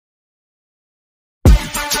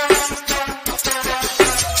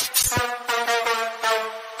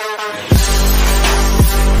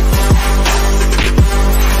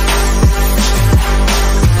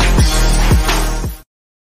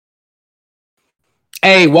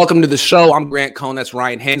Hey, welcome to the show. I'm Grant Cohn. That's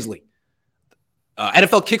Ryan Hensley.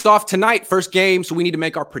 NFL kicks off tonight, first game, so we need to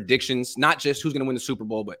make our predictions, not just who's going to win the Super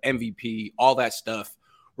Bowl, but MVP, all that stuff.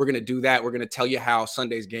 We're going to do that. We're going to tell you how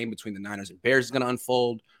Sunday's game between the Niners and Bears is going to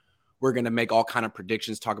unfold. We're going to make all kind of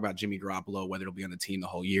predictions, talk about Jimmy Garoppolo, whether it'll be on the team the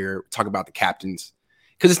whole year, talk about the captains,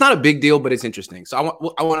 because it's not a big deal, but it's interesting. So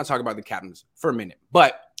I want to talk about the captains for a minute,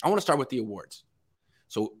 but I want to start with the awards.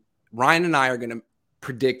 So Ryan and I are going to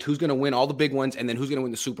predict who's going to win all the big ones and then who's going to win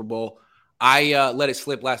the Super Bowl. I let it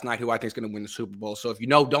slip last night who I think is going to win the Super Bowl. So if you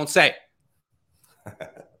know, don't say.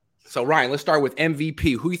 So, Ryan, let's start with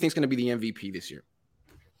MVP. Who do you think is going to be the MVP this year?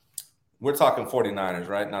 We're talking 49ers,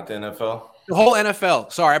 right? Not the NFL? The whole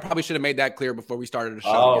NFL. Sorry, I probably should have made that clear before we started the show.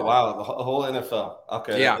 Oh, together. Wow. The whole NFL.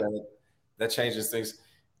 Okay. Yeah. That changes things.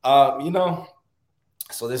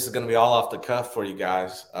 So this is going to be all off the cuff for you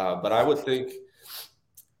guys. But I would think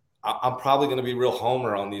I'm probably going to be real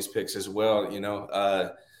homer on these picks as well.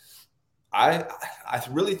 I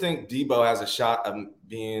really think Debo has a shot of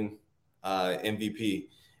being MVP.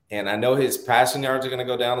 And I know his passing yards are going to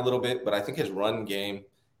go down a little bit, but I think his run game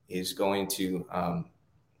is going to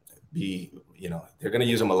be, they're going to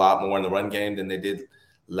use him a lot more in the run game than they did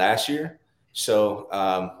last year. So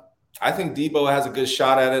I think Debo has a good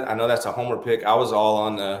shot at it. I know that's a homer pick. I was all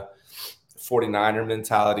on the 49er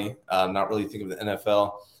mentality, not really thinking of the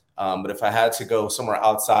NFL. But if I had to go somewhere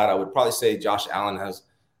outside, I would probably say Josh Allen has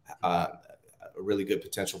a really good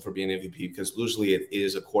potential for being MVP because usually it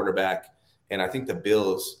is a quarterback. And I think the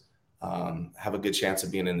Bills have a good chance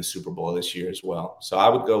of being in the Super Bowl this year as well. So I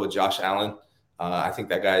would go with Josh Allen. I think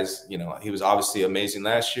that guy's, he was obviously amazing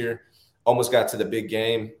last year, almost got to the big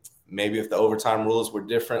game. Maybe if the overtime rules were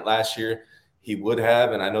different last year, he would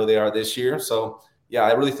have, and I know they are this year. So, yeah,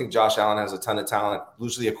 I really think Josh Allen has a ton of talent,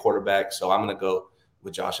 usually a quarterback. So I'm going to go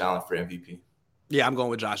with Josh Allen for MVP. Yeah, I'm going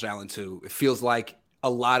with Josh Allen too. It feels like a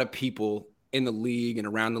lot of people in the league and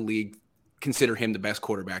around the league consider him the best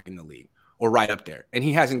quarterback in the league or right up there. And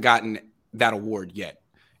he hasn't gotten that award yet.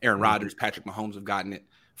 Aaron Rodgers, Patrick Mahomes have gotten it.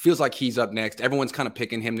 Feels like he's up next. Everyone's kind of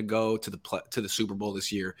picking him to go to the Super Bowl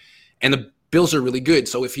this year. And the Bills are really good.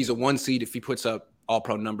 So if he's a 1 seed, if he puts up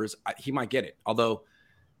all-pro numbers, he might get it. Although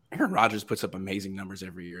Aaron Rodgers puts up amazing numbers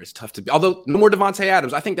every year. It's tough to be. Although no more Devontae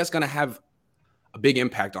Adams. I think that's going to have a big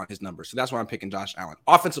impact on his numbers. So that's why I'm picking Josh Allen.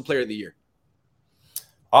 Offensive player of the year.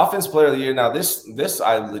 Offensive player of the year. Now, this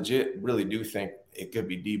I legit really do think it could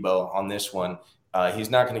be Debo on this one. He's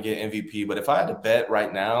not going to get MVP, but if I had to bet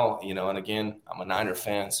right now, and again, I'm a Niner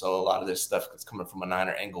fan, so a lot of this stuff is coming from a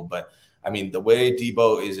Niner angle. But, I mean, the way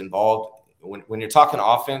Debo is involved, when you're talking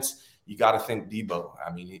offense, you got to think Debo.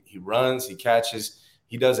 I mean, he runs, he catches,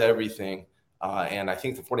 he does everything. And I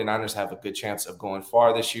think the 49ers have a good chance of going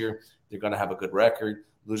far this year. They're going to have a good record.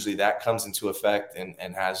 Usually that comes into effect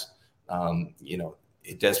and has,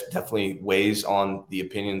 it does definitely weighs on the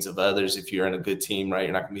opinions of others. If you're in a good team, right,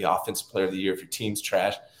 you're not going to be offensive player of the year if your team's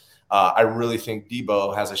trash. I really think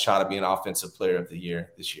Debo has a shot at being offensive player of the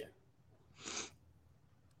year this year.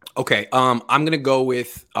 Okay, I'm going to go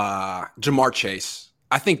with Jamar Chase.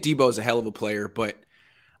 I think Debo is a hell of a player, but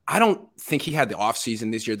I don't think he had the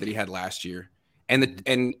offseason this year that he had last year.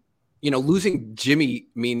 And losing Jimmy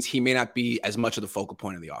means he may not be as much of the focal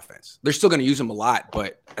point of the offense. They're still going to use him a lot,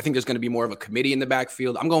 but I think there's going to be more of a committee in the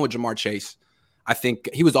backfield. I'm going with Jamar Chase. I think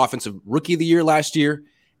he was offensive rookie of the year last year,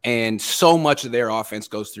 and so much of their offense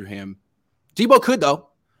goes through him. Debo could, though.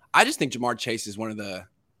 I just think Jamar Chase is one of the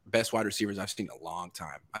best wide receivers I've seen in a long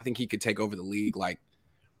time. I think he could take over the league like,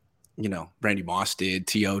 Randy Moss did,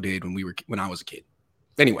 T.O. did when I was a kid.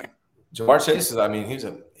 Anyway. Jamar Chase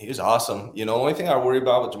he's awesome. The only thing I worry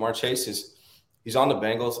about with Jamar Chase is he's on the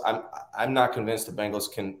Bengals. I'm not convinced the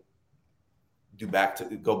Bengals can go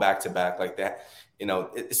back to back like that.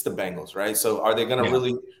 It's the Bengals, right? So are they going to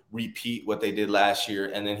really repeat what they did last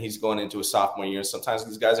year? And then he's going into a sophomore year. Sometimes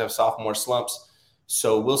these guys have sophomore slumps.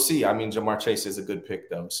 So we'll see. I mean, Jamar Chase is a good pick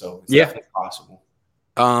though. So it's definitely possible.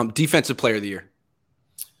 Defensive player of the year.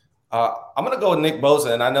 I'm going to go with Nick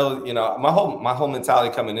Bosa. And I know, my whole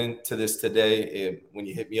mentality coming into this today, when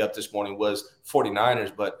you hit me up this morning, was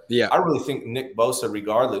 49ers. But I really think Nick Bosa,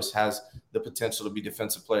 regardless, has the potential to be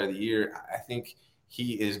defensive player of the year. I think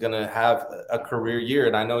he is going to have a career year.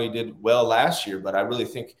 And I know he did well last year, but I really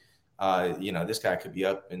think, this guy could be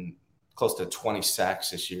up in close to 20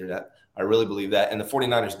 sacks this year. I really believe that. And the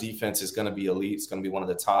 49ers defense is going to be elite. It's going to be one of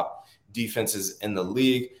the top defenses in the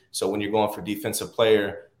league. So when you're going for defensive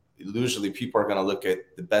player, usually people are going to look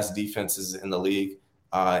at the best defenses in the league.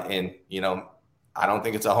 And I don't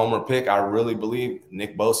think it's a homer pick. I really believe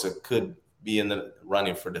Nick Bosa could be in the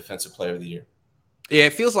running for defensive player of the year. Yeah,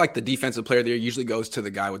 it feels like the defensive player of the year usually goes to the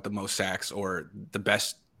guy with the most sacks or the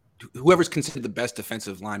best, whoever's considered the best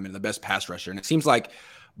defensive lineman, the best pass rusher. And it seems like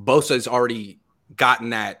Bosa's already gotten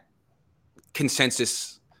that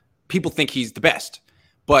consensus. People think he's the best,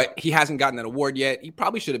 but he hasn't gotten that award yet. He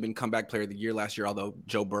probably should have been comeback player of the year last year, although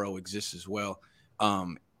Joe Burrow exists as well.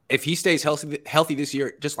 If he stays healthy this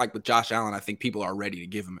year, just like with Josh Allen, I think people are ready to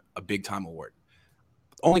give him a big time award.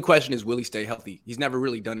 The only question is, will he stay healthy? He's never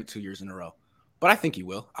really done it 2 years in a row, but I think he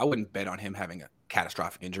will. I wouldn't bet on him having a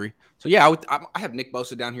catastrophic injury. So yeah, I have Nick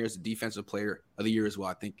Bosa down here as the defensive player of the year as well.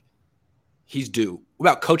 I think he's due. What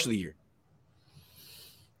about coach of the year?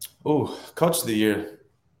 Oh, coach of the year.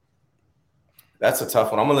 That's a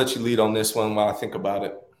tough one. I'm gonna let you lead on this one while I think about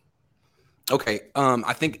it. Okay,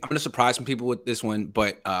 I think I'm gonna surprise some people with this one,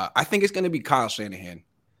 but I think it's gonna be Kyle Shanahan.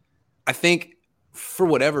 I think for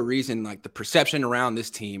whatever reason, like the perception around this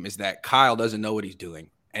team is that Kyle doesn't know what he's doing,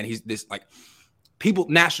 and he's this like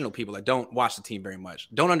national people that don't watch the team very much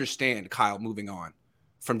don't understand Kyle moving on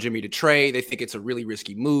from Jimmy to Trey. They think it's a really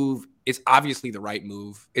risky move. It's obviously the right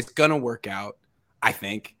move. It's gonna work out, I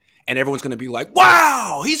think. And everyone's going to be like,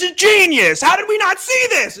 wow, he's a genius. How did we not see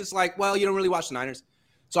this? It's like, well, you don't really watch the Niners.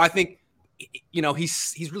 So I think,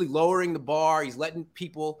 he's really lowering the bar. He's letting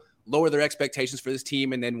people lower their expectations for this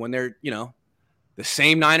team. And then when they're, the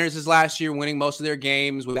same Niners as last year, winning most of their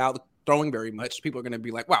games without throwing very much, people are going to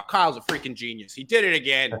be like, wow, Kyle's a freaking genius. He did it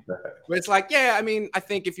again. But it's like, yeah, I mean, I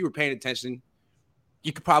think if you were paying attention,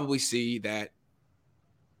 you could probably see that.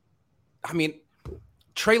 I mean,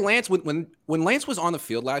 Trey Lance, when Lance was on the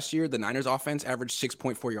field last year, the Niners offense averaged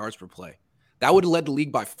 6.4 yards per play. That would have led the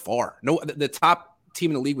league by far. No, the top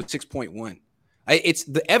team in the league was 6.1. It's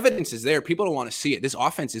the evidence is there. People don't want to see it. This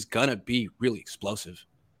offense is gonna be really explosive,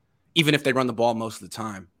 even if they run the ball most of the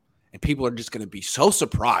time. And people are just gonna be so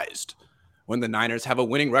surprised when the Niners have a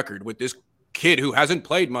winning record with this kid who hasn't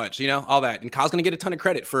played much, all that. And Kyle's gonna get a ton of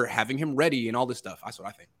credit for having him ready and all this stuff. That's what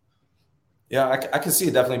I think. Yeah, I can see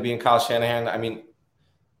it definitely being Kyle Shanahan. I mean,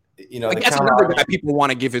 that's another guy people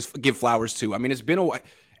want to give flowers to. I mean, it's been a while.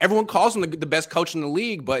 Everyone calls him the best coach in the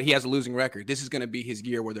league, but he has a losing record. This is going to be his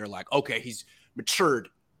year where they're like, okay, he's matured.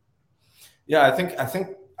 Yeah, I think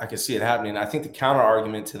I can see it happening. I think the counter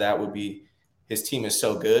argument to that would be his team is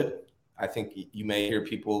so good. I think you may hear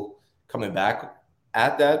people coming back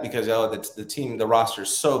at that because the roster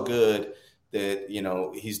is so good that he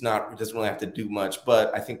doesn't really have to do much.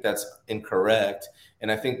 But I think that's incorrect.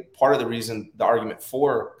 And I think part of the reason, the argument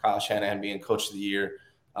for Kyle Shanahan being coach of the year,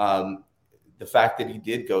 the fact that he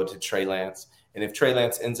did go to Trey Lance. And if Trey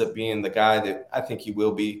Lance ends up being the guy that I think he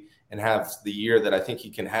will be and have the year that I think he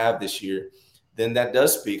can have this year, then that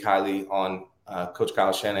does speak highly on Coach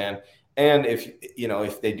Kyle Shanahan. And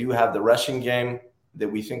if they do have the rushing game that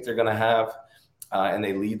we think they're going to have and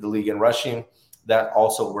they lead the league in rushing, that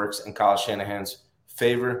also works in Kyle Shanahan's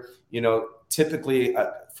favor. Typically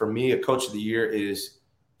for me, a coach of the year is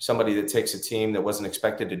somebody that takes a team that wasn't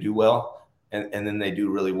expected to do well and then they do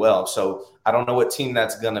really well. So I don't know what team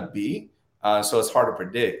that's going to be. So it's hard to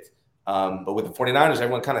predict. But with the 49ers,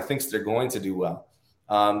 everyone kind of thinks they're going to do well.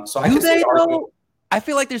 So I can see I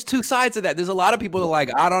feel like there's two sides of that. There's a lot of people that are like,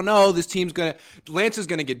 I don't know, Lance is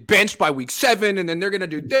going to get benched by week 7 and then they're going to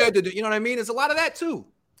do, you know what I mean? There's a lot of that too.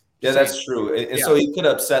 Yeah, that's true. And so he could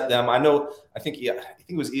upset them. I think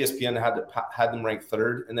it was ESPN that had them ranked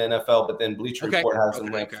 3rd in the NFL, but then Bleacher Report has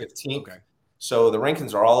them ranked 15th. Okay. So the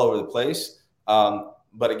rankings are all over the place.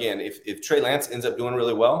 But again, if Trey Lance ends up doing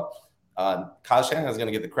really well, Kyle Shanahan is going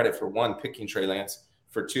to get the credit for 1, picking Trey Lance.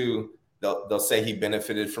 For 2, they'll say he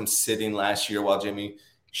benefited from sitting last year while Jimmy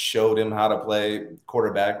showed him how to play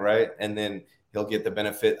quarterback, right? And then he'll get the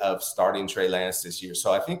benefit of starting Trey Lance this year.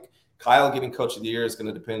 So I think Kyle getting coach of the year is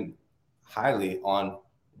going to depend highly on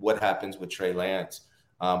what happens with Trey Lance.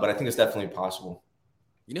 But I think it's definitely possible.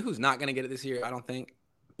 You know who's not going to get it this year, I don't think?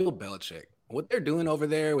 Bill Belichick. What they're doing over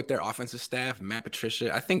there with their offensive staff, Matt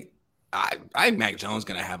Patricia, I think Mac Jones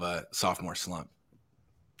going to have a sophomore slump.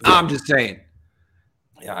 Yeah. I'm just saying.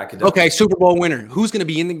 Yeah, I could. Okay, Super Bowl winner. Who's going to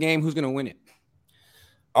be in the game? Who's going to win it?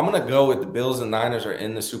 I'm going to go with the Bills and Niners are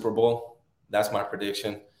in the Super Bowl. That's my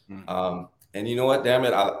prediction. Mm-hmm. And you know what? Damn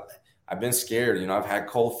it. I've been scared. I've had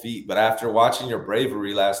cold feet. But after watching your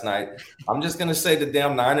bravery last night, I'm just going to say the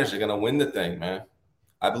damn Niners are going to win the thing, man.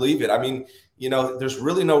 I believe it. I mean, there's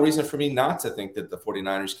really no reason for me not to think that the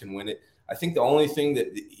 49ers can win it. I think the only thing that,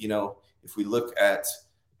 if we look at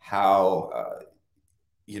how,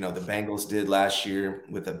 the Bengals did last year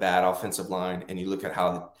with a bad offensive line, and you look at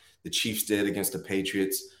how the Chiefs did against the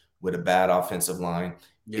Patriots with a bad offensive line.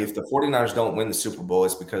 Yeah. If the 49ers don't win the Super Bowl,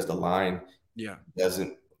 it's because the line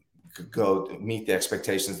doesn't go meet the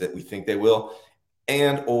expectations that we think they will.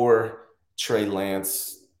 and or Trey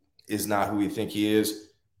Lance is not who we think he is,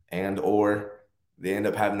 and or they end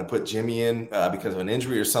up having to put Jimmy in because of an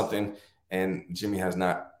injury or something, and Jimmy has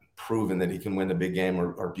not proven that he can win the big game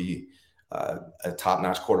or be a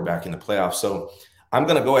top-notch quarterback in the playoffs. So I'm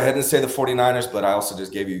going to go ahead and say the 49ers, but I also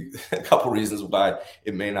just gave you a couple reasons why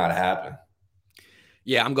it may not happen.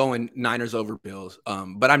 Yeah, I'm going Niners over Bills.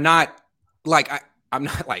 But I'm not I'm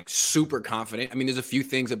not like super confident. I mean, there's a few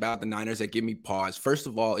things about the Niners that give me pause. First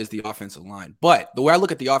of all is the offensive line. But the way I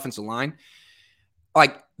look at the offensive line,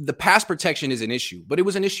 like the pass protection is an issue, but it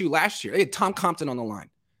was an issue last year. They had Tom Compton on the line.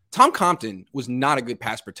 Tom Compton was not a good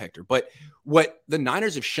pass protector, but what the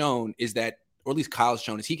Niners have shown is that, or at least Kyle's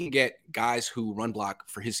shown, is he can get guys who run block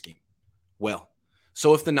for his scheme well.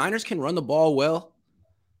 So if the Niners can run the ball well,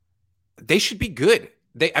 they should be good.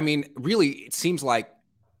 Really, it seems like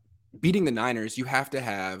beating the Niners, you have to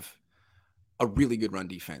have a really good run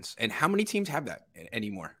defense. And how many teams have that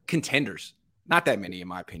anymore? Contenders. Not that many, in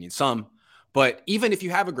my opinion. Some. But even if you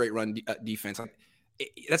have a great run defense,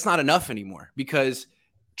 that's not enough anymore because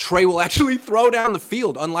Trey will actually throw down the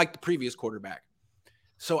field, unlike the previous quarterback.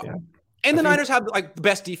 So, yeah. And the Niners have like the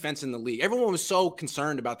best defense in the league. Everyone was so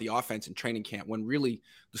concerned about the offense in training camp when really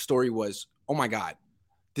the story was, oh my God,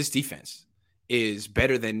 this defense is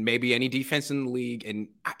better than maybe any defense in the league. And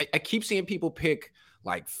I keep seeing people pick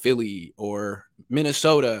like Philly or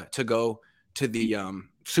Minnesota to go to the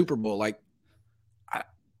Super Bowl. Like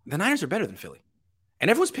the Niners are better than Philly. And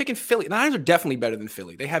everyone's picking Philly. The Niners are definitely better than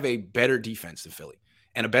Philly. They have a better defense than Philly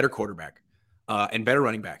and a better quarterback and better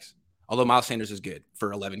running backs. Although Miles Sanders is good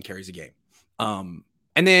for 11 carries a game. And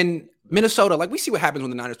then Minnesota, like we see what happens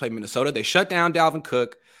when the Niners play Minnesota. They shut down Dalvin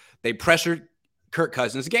Cook. They pressured Kirk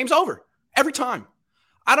Cousins. The game's over every time.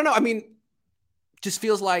 I don't know. I mean, just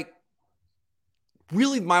feels like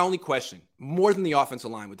really my only question, more than the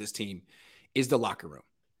offensive line with this team, is the locker room.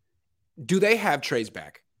 Do they have Trey's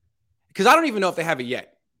back? Because I don't even know if they have it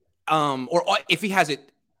yet, or if he has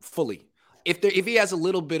it fully. If he has a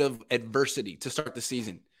little bit of adversity to start the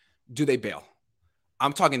season, do they bail?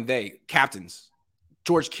 I'm talking captains,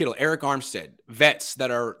 George Kittle, Eric Armstead, vets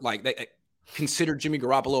that are like they consider Jimmy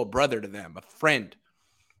Garoppolo a brother to them, a friend.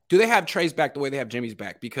 Do they have Trey's back the way they have Jimmy's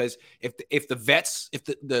back? Because if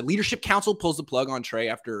the leadership council pulls the plug on Trey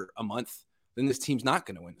after a month, then this team's not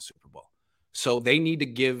going to win the Super Bowl. So they need to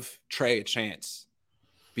give Trey a chance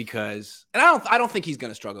because, and I don't think he's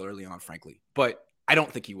going to struggle early on, frankly, but I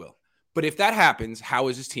don't think he will. But if that happens, how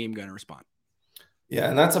is his team going to respond? Yeah,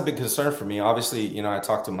 and that's a big concern for me. Obviously, I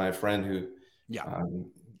talked to my friend who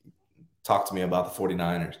talked to me about the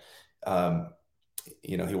 49ers.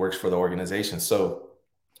 He works for the organization. So,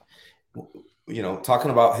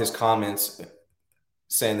 talking about his comments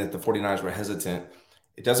saying that the 49ers were hesitant,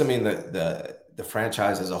 it doesn't mean that the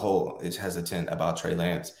franchise as a whole is hesitant about Trey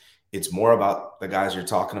Lance. It's more about the guys you're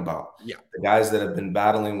talking about. Yeah. The guys that have been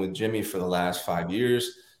battling with Jimmy for the last 5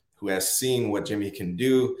 years, who has seen what Jimmy can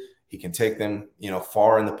do. He can take them,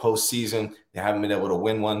 far in the postseason. They haven't been able to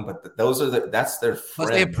win one, but that's their friend. Plus,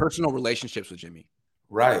 they have personal relationships with Jimmy.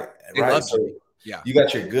 Right. They love Jimmy. Yeah. You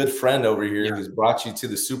got your good friend over here who's brought you to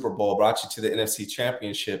the Super Bowl, brought you to the NFC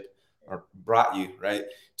Championship, or brought you, right,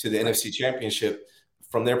 to the NFC Championship.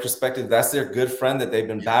 From their perspective, that's their good friend that they've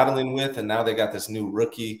been battling with, and now they got this new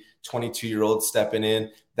rookie, 22-year-old stepping in.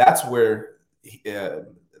 That's where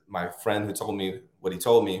my friend who told me what he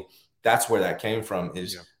told me, that's where that came from,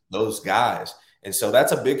 is those guys. And so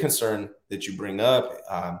that's a big concern that you bring up,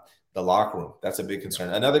 the locker room. That's a big concern.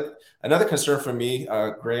 Another concern for me,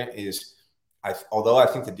 Grant, is although I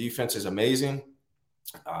think the defense is amazing,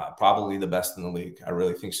 probably the best in the league. I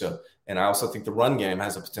really think so. And I also think the run game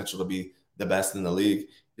has the potential to be the best in the league.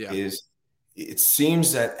 It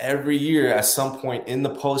seems that every year at some point in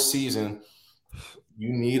the postseason, you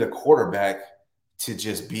need a quarterback to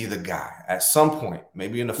just be the guy at some point,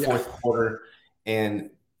 maybe in the fourth quarter.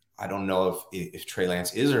 And I don't know if Trey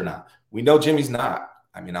Lance is or not. We know Jimmy's not.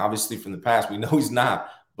 I mean, obviously from the past, we know he's not,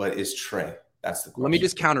 but it's Trey. That's the question. Let me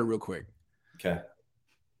just counter real quick. Okay.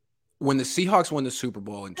 When the Seahawks won the Super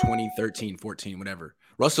Bowl in 2013, 14, whatever,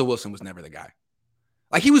 Russell Wilson was never the guy.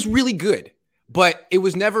 Like, he was really good, but it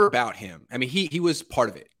was never about him. I mean, he was part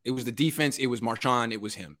of it. It was the defense. It was Marshawn. It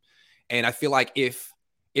was him. And I feel like if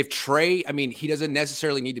Trey, I mean, he doesn't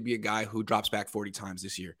necessarily need to be a guy who drops back 40 times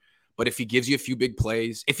this year. But if he gives you a few big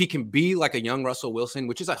plays, if he can be like a young Russell Wilson,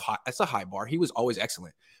 which is that's a high bar. He was always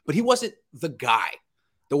excellent, but he wasn't the guy.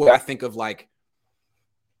 The way I think of like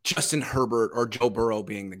Justin Herbert or Joe Burrow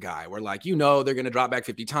being the guy, where like, they're going to drop back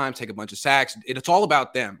 50 times, take a bunch of sacks. It's all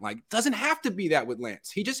about them. Like, doesn't have to be that with Lance.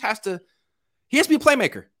 He just has to be a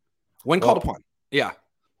playmaker when called upon. Yeah.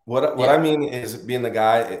 What Yeah, I mean is being the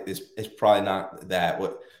guy is probably not that.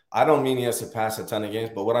 What I don't mean he has to pass a ton of games,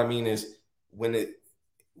 but what I mean is when it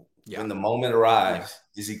yeah, when the moment yeah. arrives,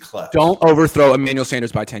 is he clutch? Don't overthrow Emmanuel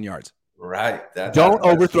Sanders by 10 yards. Right. Don't That's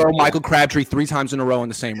overthrow key. Michael Crabtree 3 times in a row in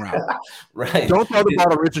the same route. Right. Don't throw the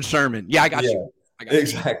ball to Richard Sherman. Yeah, I got you. Yeah, I got you.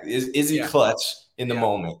 exactly. Is he Yeah, clutch in the yeah,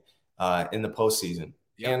 moment, in the postseason?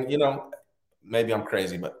 yep. And maybe I'm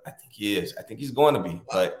crazy, but I think he is. I think he's going to be. Well,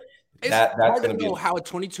 But it's that's hard going to to be know how a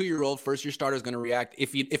 22-year-old first-year starter is going to react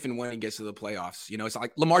if and when he gets to the playoffs. It's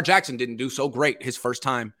like Lamar Jackson didn't do so great his first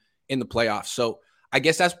time in the playoffs. So I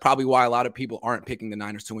guess that's probably why a lot of people aren't picking the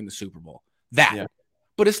Niners to win the Super Bowl. yeah,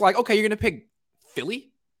 But it's like, okay, you're going to pick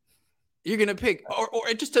Philly. You're going to pick, or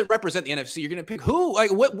just to represent the NFC, you're going to pick who?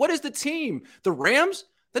 Like, what is the team? The Rams?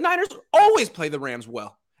 The Niners always play the Rams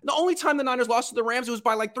well. The only time the Niners lost to the Rams, it was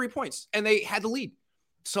by like 3 points, and they had the lead.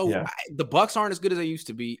 So yeah. the Bucks aren't as good as they used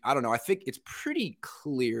to be. I don't know. I think it's pretty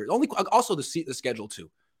clear. Also the schedule too.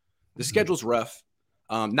 The Mhm. schedule's rough.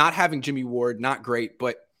 Not having Jimmy Ward, not great,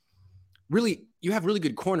 but really you have really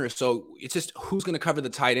good corners. So it's just who's going to cover the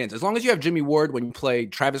tight ends. As long as you have Jimmy Ward when you play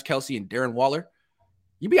Travis Kelce and Darren Waller,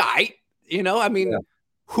 you'd be all right. I Yeah, mean,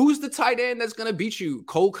 who's the tight end that's going to beat you?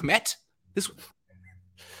 Cole Kmet? This yeah,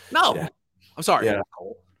 No. I'm sorry. yeah.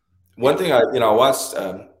 Cole. One Yeah. thing I watched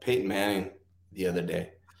Peyton Manning the other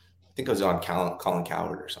day. I think it was on Colin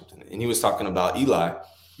Coward or something, and he was talking about Eli,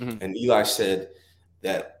 Mhm. and Eli said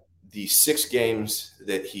that the 6 games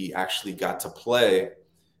that he actually got to play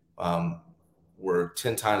um, were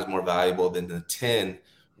 10 times more valuable than the 10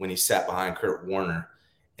 when he sat behind Kurt Warner.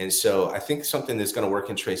 And so I think something that's going to work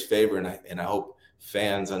in Trey's favor, and I hope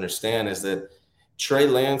fans understand, is that Trey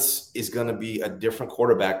Lance is going to be a different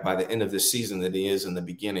quarterback by the end of this season than he is in the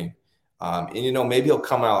beginning. And maybe he'll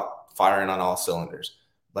come out firing on all cylinders.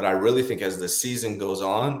 But I really think as the season goes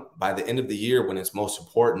on, by the end of the year, when it's most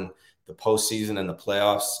important, the postseason and the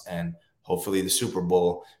playoffs, and hopefully the Super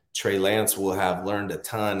Bowl, Trey Lance will have learned a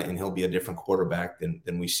ton, and he'll be a different quarterback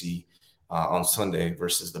than we see on Sunday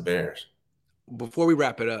versus the Bears. Before we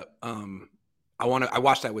wrap it up, I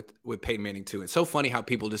watched that with Peyton Manning too. It's so funny how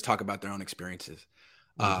people just talk about their own experiences.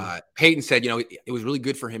 Mm-hmm. Peyton said, it was really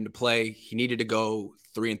good for him to play. He needed to go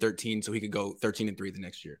 3-13 so he could go 13-3 the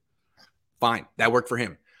next year. Fine, that worked for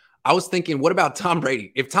him. I was thinking, what about Tom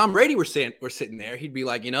Brady? If Tom Brady were sitting there, he'd be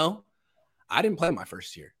like, I didn't play my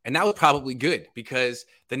first year, and that was probably good because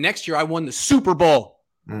the next year I won the Super Bowl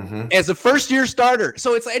Mm-hmm. as a first-year starter.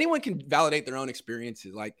 So it's like anyone can validate their own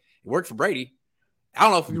experiences. Like it worked for Brady. I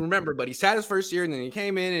don't know if you remember, but he sat his first year and then he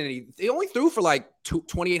came in and he only threw for like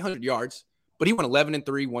 2,800 yards, but he won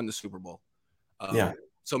 11-3, won the Super Bowl. Yeah.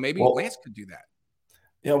 So maybe Well, Lance could do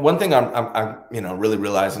that. one thing I'm really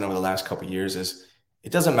realizing over the last couple of years is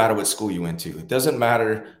it doesn't matter what school you went to. It doesn't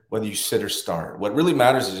matter whether you sit or start. What really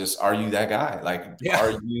matters is just, are you that guy? Like, Yeah.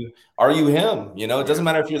 are you him? It Yeah. doesn't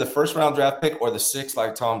matter if you're the first round draft pick or the sixth,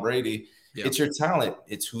 like Tom Brady. Yeah. It's your talent.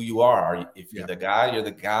 It's who you are. If you're Yeah. the guy, you're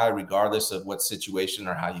the guy, regardless of what situation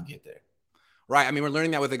or how you get there. Right. I mean, we're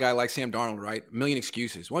learning that with a guy like Sam Darnold, right? A million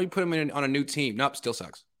excuses. Why don't you put him on a new team? Nope, still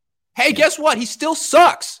sucks. Hey, Yeah. guess what? He still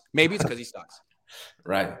sucks. Maybe it's because he sucks.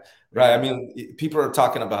 Right. Right. I Maybe. mean, people are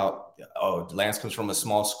talking about, oh, Lance comes from a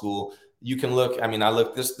small school. You can look, I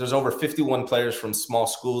look there's over 51 players from small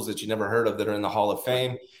schools that you never heard of that are in the Hall of Right.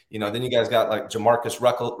 Fame. Right. Then you guys got like Jamarcus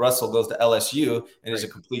Russell goes to LSU and is a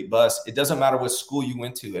Right. complete bust. It doesn't matter what school you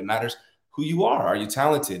went to. It matters who you are. Are you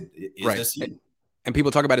talented? Is Right. this you? And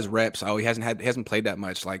people talk about his reps. Oh, he hasn't played that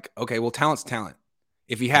much. Like, okay, well, talent's talent.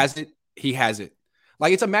 If he has it, he has it.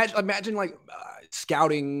 Like it's imagine like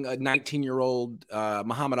scouting a 19-year-old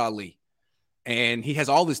Muhammad Ali, and he has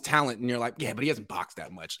all this talent, and you're like, yeah, but he hasn't boxed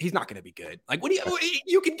that much. He's not going to be good. Like, what do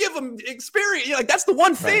you can give him experience? Like that's the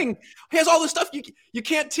one Right. thing. He has all this stuff you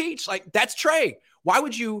can't teach. Like that's Trey. Why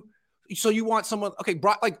would you? So you want someone? Okay,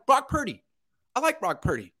 Brock Purdy. I like Brock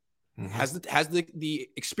Purdy. Mm-hmm. Has the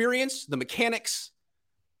experience, the mechanics,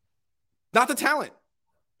 not the talent.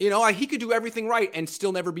 Like he could do everything right and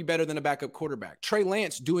still never be better than a backup quarterback. Trey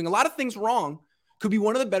Lance doing a lot of things wrong could be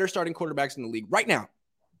one of the better starting quarterbacks in the league right now.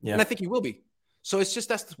 Yeah. And I think he will be. So it's just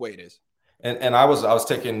that's the way it is. And I was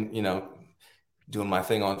taking, doing my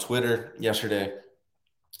thing on Twitter yesterday.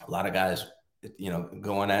 A lot of guys,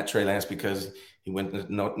 going at Trey Lance because he went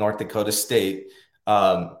to North Dakota State.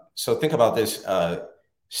 So think about this.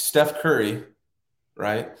 Steph Curry,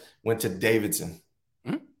 right, went to Davidson,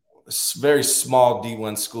 Mm-hmm. a very small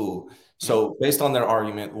D1 school. Mm-hmm. So based on their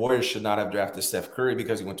argument, Warriors should not have drafted Steph Curry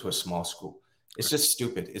because he went to a small school. It's Right. just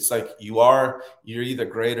stupid. It's like you're either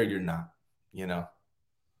great or you're not, Yeah.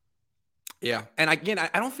 And again, I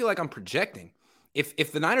don't feel like I'm projecting.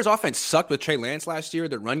 if the Niners offense sucked with Trey Lance last year,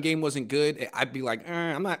 the run game wasn't good, I'd be like,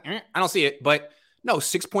 I'm not, I don't see it. But no,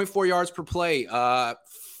 6.4 yards per play,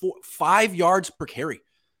 5 yards per carry.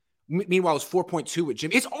 Meanwhile, it was 4.2 with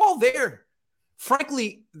Jimmy. It's all there.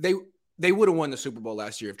 Frankly, they would have won the Super Bowl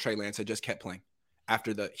last year if Trey Lance had just kept playing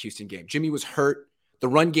after the Houston game. Jimmy was hurt. The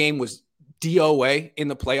run game was DOA in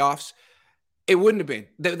the playoffs. It wouldn't have been.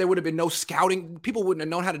 There would have been no scouting. People wouldn't have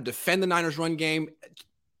known how to defend the Niners run game.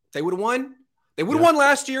 They would have won. They would have won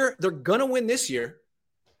last year. They're going to win this year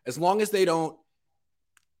as long as they don't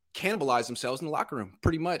cannibalize themselves in the locker room.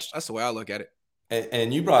 Pretty much. That's the way I look at it.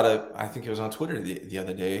 And you brought up, I think it was on Twitter the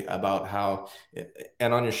other day, about how,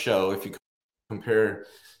 and on your show, if you compare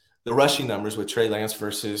the rushing numbers with Trey Lance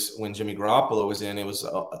versus when Jimmy Garoppolo was in, it was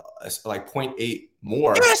like 0.8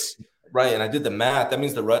 more. Yes. Right. And I did the math. That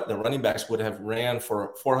means the running backs would have ran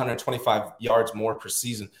for 425 yards more per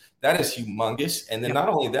season. That is humongous. And then not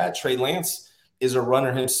only that, Trey Lance is a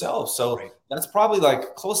runner himself. So that's probably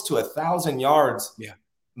like close to 1,000 yards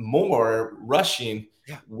more rushing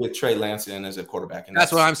with Trey Lance in as a quarterback. And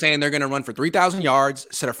that's what I'm saying. They're going to run for 3,000 yards,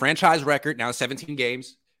 set a franchise record, now 17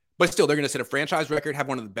 games. But still, they're going to set a franchise record, have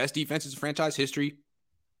one of the best defenses in franchise history,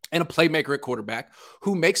 and a playmaker at quarterback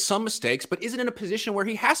who makes some mistakes, but isn't in a position where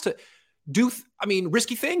he has to do,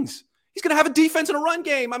 risky things. He's going to have a defense and a run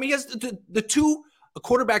game. He has a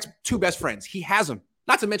quarterback's two best friends. He has them.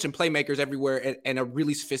 Not to mention playmakers everywhere and a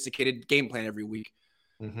really sophisticated game plan every week.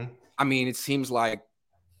 Mm-hmm. It seems like,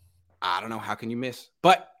 I don't know, how can you miss?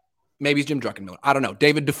 But maybe it's Jim Druckenmiller. I don't know.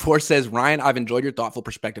 David DeFore says, Ryan, I've enjoyed your thoughtful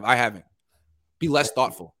perspective. I haven't. Be less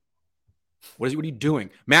thoughtful. What are you doing?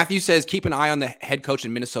 Matthew says, keep an eye on the head coach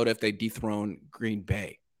in Minnesota if they dethrone Green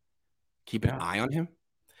Bay. Keep an eye on him?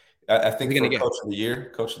 I think for coach of the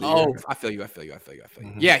year. Oh, I feel you.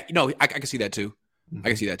 Mm-hmm. Yeah, I can see that too. Mm-hmm. I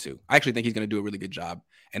can see that too. I actually think he's going to do a really good job,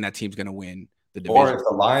 and that team's going to win the division. Or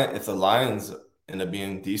if the Lions end up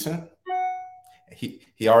being decent, he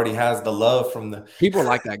already has the love from the people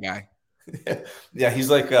like that guy. Yeah, he's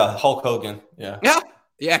like Hulk Hogan.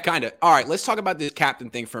 Yeah, kind of. All right, let's talk about this captain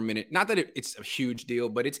thing for a minute. Not that it's a huge deal,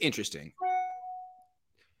 but it's interesting.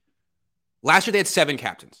 Last year they had 7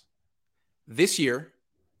 captains. This year,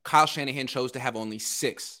 Kyle Shanahan chose to have only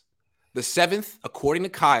 6. The 7th, according to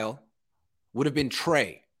Kyle, would have been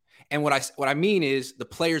Trey. And what I mean is the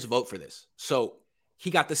players vote for this. So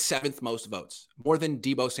he got the 7th most votes, more than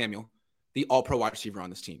Deebo Samuel, the all-pro wide receiver on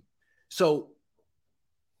this team. So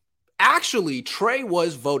actually, Trey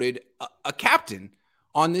was voted a captain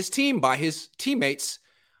on this team by his teammates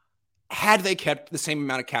had they kept the same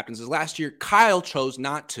amount of captains as last year. Kyle chose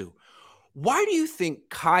not to. Why do you think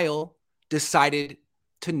Kyle decided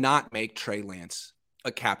to not make Trey Lance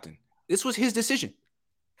a captain? This was his decision.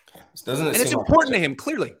 It's important to him,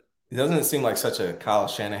 clearly. It doesn't seem like such a Kyle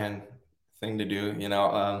Shanahan thing to do.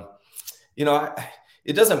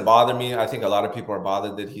 It doesn't bother me. I think a lot of people are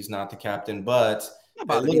bothered that he's not the captain, but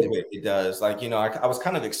a little bit it does. I was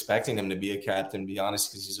kind of expecting him to be a captain, to be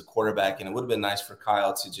honest, because he's a quarterback, and it would have been nice for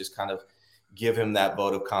Kyle to just kind of give him that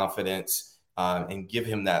vote of confidence and give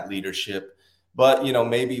him that leadership. But,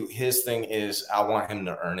 maybe his thing is I want him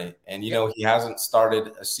to earn it. And, he hasn't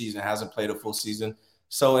started a season, hasn't played a full season.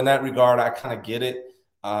 So in that regard, I kind of get it.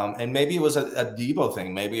 And maybe it was a Deebo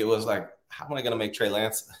thing. Maybe it was like, how am I going to make Trey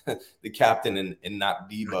Lance the captain and not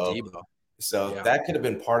Deebo? So that could have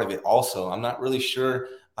been part of it also. I'm not really sure.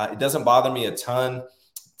 It doesn't bother me a ton. It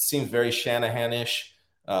seems very Shanahan-ish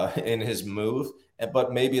in his move.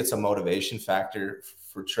 But maybe it's a motivation factor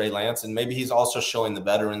for Trey Lance. And maybe he's also showing the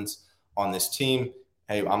veterans on this team,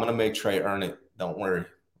 hey, I'm going to make Trey earn it. Don't worry,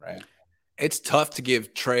 right? It's tough to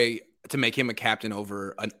give Trey to make him a captain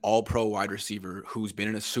over an all-pro wide receiver who's been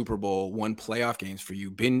in a Super Bowl, won playoff games for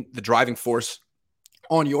you, been the driving force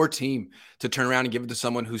on your team, to turn around and give it to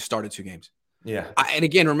someone who started 2 games. Yeah. And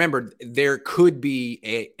again, remember, there could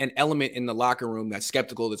be an element in the locker room that's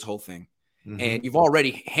skeptical of this whole thing. Mm-hmm. And you've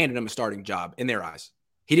already handed him a starting job in their eyes.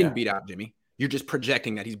 He didn't beat out Jimmy. You're just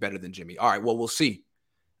projecting that he's better than Jimmy. All right, well, we'll see.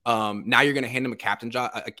 Now you're going to hand him a captain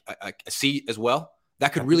job, a seat as well.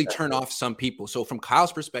 That could really turn off some people. So from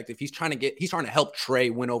Kyle's perspective, he's trying to help Trey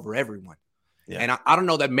win over everyone. Yeah. And I don't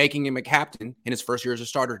know that making him a captain in his first year as a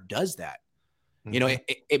starter does that. Mm-hmm.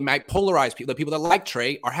 It might polarize people. The people that like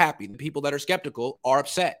Trey are happy. The people that are skeptical are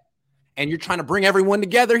upset. And you're trying to bring everyone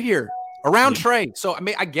together here around Trey. So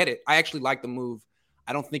I get it. I actually like the move.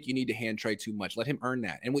 I don't think you need to hand Trey too much. Let him earn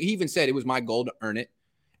that. And he even said it was my goal to earn it.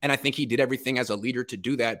 And I think he did everything as a leader to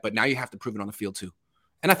do that. But now you have to prove it on the field too.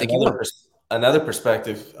 And I think another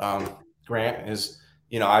perspective, Grant, is,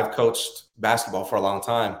 I've coached basketball for a long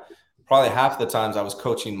time. Probably half the times I was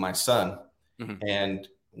coaching my son. Mm-hmm. And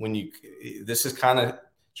when you this is kind of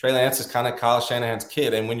Trey Lance is kind of Kyle Shanahan's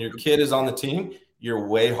kid, and when your kid is on the team, you're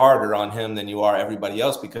way harder on him than you are everybody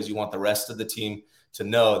else because you want the rest of the team to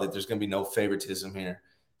know that there's going to be no favoritism here.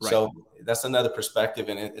 Right. So that's another perspective,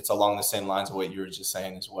 and it's along the same lines of what you were just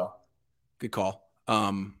saying as well. Good call.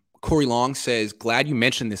 Corey Long says, glad you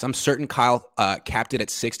mentioned this. I'm certain Kyle capped it at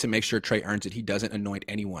 6 to make sure Trey earns it. He doesn't anoint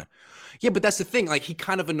anyone. Yeah, but that's the thing. Like, he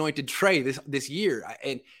kind of anointed Trey this year,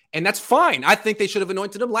 and that's fine. I think they should have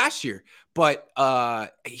anointed him last year. But I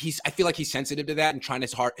feel like he's sensitive to that and trying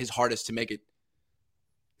his hardest to make it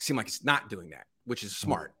seem like he's not doing that, which is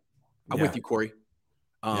smart. I'm with you, Corey.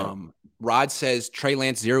 Rod says Trey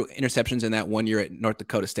Lance 0 interceptions in that 1 year at North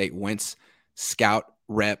Dakota State. Wentz scout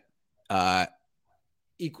rep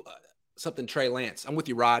equal something Trey Lance. I'm with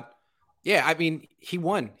you, Rod. Yeah, I mean, he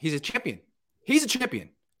won. He's a champion. He's a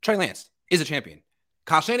champion. Trey Lance is a champion.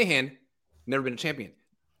 Kyle Shanahan, never been a champion.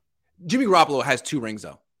 Jimmy Garoppolo has 2 rings,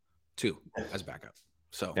 though. 2 as backup.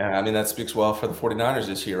 So yeah, I mean, that speaks well for the 49ers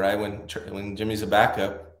this year, right? When Jimmy's a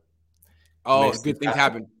backup. Oh, good things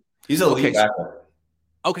happen. He's a lead backup.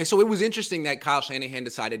 Okay, so it was interesting that Kyle Shanahan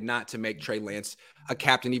decided not to make Trey Lance a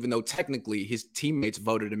captain, even though technically his teammates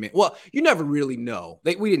voted him in. Well, you never really know.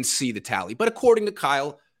 We didn't see the tally. But according to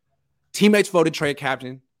Kyle, teammates voted Trey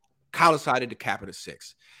captain. Kyle decided to cap it at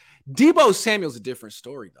 6. Deebo Samuel's a different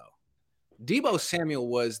story, though. Deebo Samuel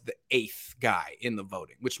was the 8th guy in the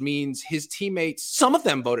voting, which means his teammates, some of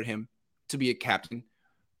them voted him to be a captain,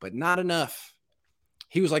 but not enough.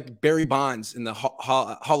 He was like Barry Bonds in the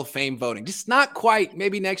Hall of Fame voting. Just not quite,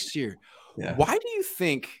 maybe next year. Yeah. Why do you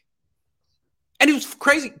think – and it was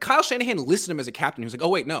crazy. Kyle Shanahan listed him as a captain. He was like, oh,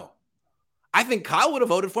 wait, no. I think Kyle would have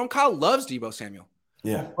voted for him. Kyle loves Deebo Samuel.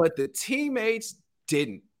 Yeah. But the teammates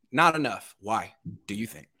didn't. Not enough. Why do you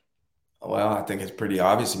think? Well, I think it's pretty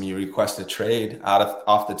obvious. I mean, you request a trade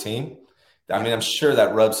off the team. I mean, I'm sure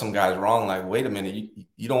that rubs some guys wrong. Like, wait a minute,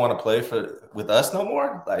 you don't want to play with us no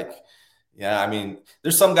more? Like – yeah, I mean,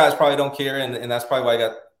 there's some guys probably don't care, and that's probably why I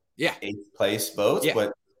got 8th place votes. Yeah.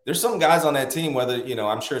 But there's some guys on that team, whether,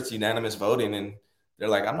 I'm sure it's unanimous voting, and they're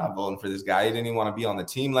like, I'm not voting for this guy. He didn't even want to be on the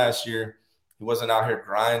team last year. He wasn't out here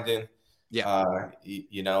grinding, with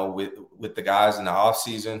the guys in the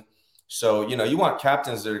offseason. So, you want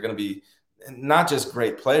captains that are going to be not just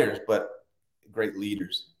great players, but great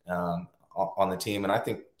leaders on the team. And I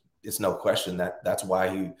think it's no question that that's why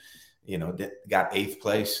he – got 8th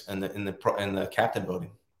place in the captain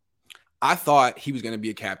voting. I thought he was going to be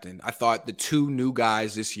a captain. I thought the 2 new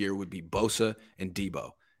guys this year would be Bosa and Deebo,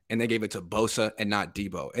 and they gave it to Bosa and not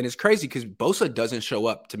Deebo. And it's crazy because Bosa doesn't show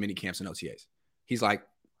up to mini camps and OTAs. He's like,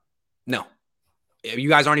 no, you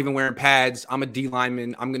guys aren't even wearing pads. I'm a D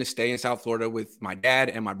lineman. I'm going to stay in South Florida with my dad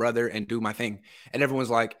and my brother and do my thing. And everyone's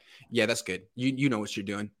like, yeah, that's good. You know what you're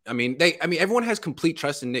doing. I mean, everyone has complete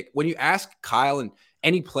trust in Nick. When you ask Kyle and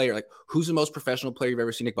any player, like, who's the most professional player you've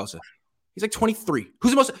ever seen? Nick Bosa. He's like 23.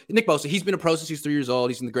 Who's the most? Nick Bosa. He's been a pro since he's 3 years old.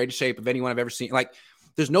 He's in the greatest shape of anyone I've ever seen. Like,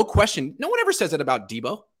 there's no question. No one ever says that about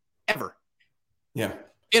Deebo, ever. Yeah.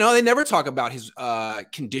 They never talk about his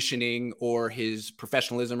conditioning or his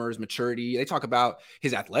professionalism or his maturity. They talk about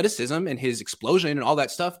his athleticism and his explosion and all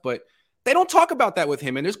that stuff, but they don't talk about that with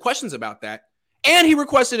him, and there's questions about that. And he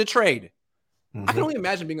requested a trade. Mm-hmm. I can only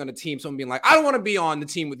imagine being on a team, someone being like, I don't want to be on the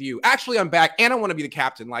team with you. Actually, I'm back, and I want to be the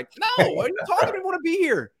captain. Like, no, what are you talking about? I want to be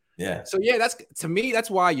here. Yeah. So, yeah, to me, that's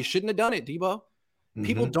why you shouldn't have done it, Deebo. Mm-hmm.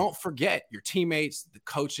 People don't forget your teammates, the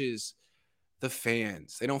coaches, the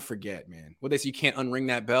fans. They don't forget, man. What they say, you can't unring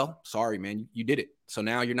that bell? Sorry, man. You did it. So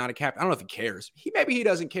now you're not a captain. I don't know if he cares. Maybe he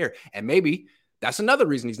doesn't care. And maybe that's another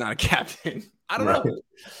reason he's not a captain. I don't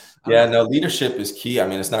know. No, leadership is key. I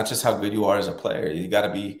mean, it's not just how good you are as a player. You got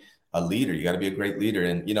to be a leader. You got to be a great leader.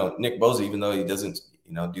 And, Nick Bosa, even though he doesn't,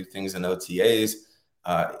 do things in OTAs,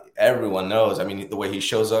 everyone knows. I mean, the way he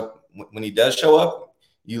shows up, when he does show up,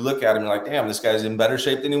 you look at him like, damn, this guy's in better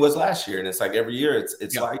shape than he was last year. And it's like every year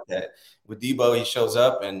it's like that. With Deebo, he shows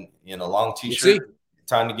up and, long T-shirt,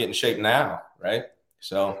 time to get in shape now, right?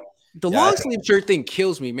 So the long sleeve shirt thing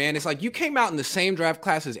kills me, man. It's like you came out in the same draft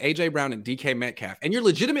class as A.J. Brown and DK Metcalf, and you're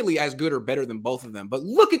legitimately as good or better than both of them. But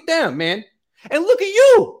look at them, man. And look at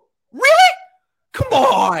you. Really? Come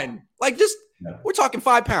on. Like, we're talking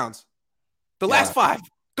 5 pounds. The last 5.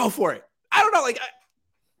 Go for it. I don't know. Like,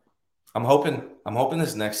 I'm hoping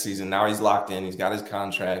this next season, now he's locked in. He's got his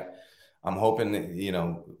contract. I'm hoping that,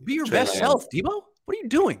 be your best self, Deebo. What are you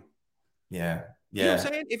doing? Yeah. You know what I'm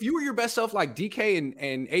saying? If you were your best self like DK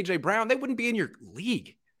and A.J. Brown, they wouldn't be in your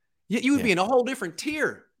league. You would be in a whole different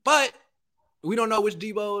tier. But we don't know which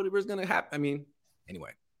Deebo was going to happen. I mean,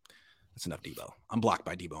 anyway. That's enough Debo. I'm blocked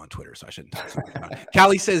by Debo on Twitter, so I shouldn't talk so much about it.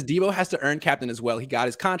 Callie says Debo has to earn captain as well. He got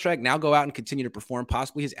his contract. Now go out and continue to perform,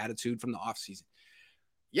 possibly his attitude from the offseason.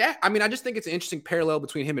 Yeah, I mean, I just think it's an interesting parallel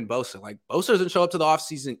between him and Bosa. Like, Bosa doesn't show up to the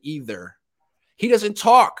offseason either. He doesn't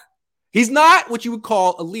talk. He's not what you would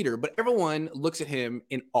call a leader, but everyone looks at him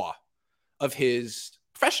in awe of his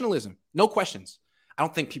professionalism. No questions. I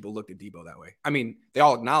don't think people looked at Debo that way. I mean, they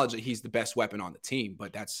all acknowledge that he's the best weapon on the team,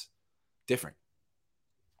 but that's different.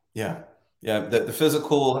 Yeah. Yeah. The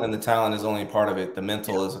physical and the talent is only part of it. The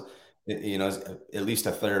mental is, is at least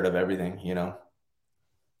a third of everything, Yeah.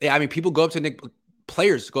 I mean,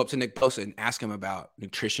 players go up to Nick Bosa and ask him about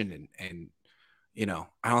nutrition and do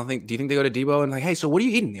you think they go to Debo and like, hey, so what are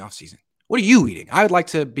you eating in the offseason? What are you eating? I would like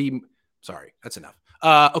to be, sorry, that's enough.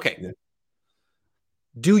 Okay. Yeah.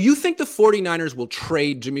 Do you think the 49ers will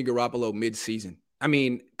trade Jimmy Garoppolo mid-season? I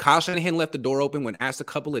mean, Kyle Shanahan left the door open when asked a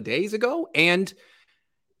couple of days ago, and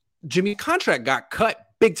Jimmy's contract got cut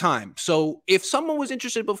big time. So if someone was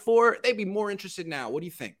interested before, they'd be more interested now. What do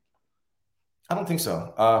you think? I don't think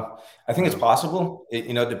so. I think it's possible.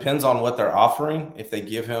 It depends on what they're offering. If they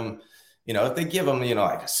give him,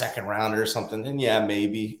 like a second rounder or something, then yeah,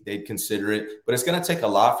 maybe they'd consider it. But it's going to take a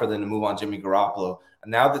lot for them to move on Jimmy Garoppolo.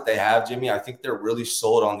 And now that they have Jimmy, I think they're really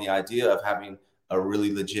sold on the idea of having a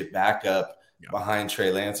really legit backup behind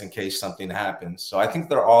Trey Lance in case something happens. So I think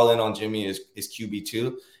they're all in on Jimmy as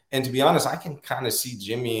QB2. And to be honest, I can kind of see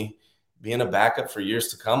Jimmy being a backup for years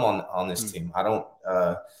to come on this team. I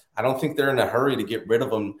don't think they're in a hurry to get rid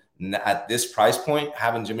of him at this price point.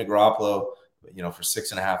 Having Jimmy Garoppolo, for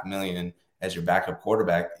 $6.5 million as your backup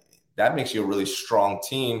quarterback, that makes you a really strong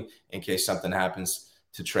team in case something happens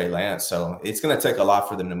to Trey Lance. So it's going to take a lot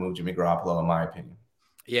for them to move Jimmy Garoppolo, in my opinion.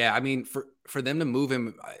 Yeah, I mean, for them to move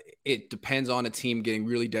him, it depends on a team getting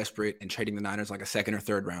really desperate and trading the Niners like a second or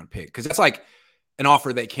third round pick, because that's like an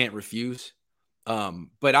offer they can't refuse.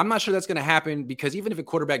 But I'm not sure that's going to happen, because even if a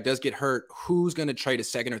quarterback does get hurt, who's going to trade a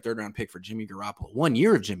second or third round pick for Jimmy Garoppolo? 1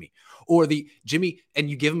 year of Jimmy, or the Jimmy, and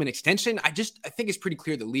you give him an extension. I think it's pretty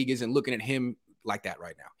clear the league isn't looking at him like that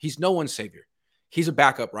right now. He's no one's savior. He's a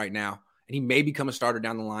backup right now, and he may become a starter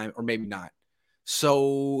down the line, or maybe not.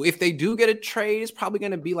 So if they do get a trade, it's probably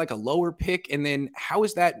going to be like a lower pick. And then how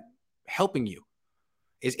is that helping you?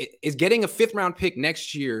 Is getting a 5th round pick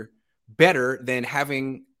next year better than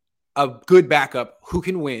having a good backup who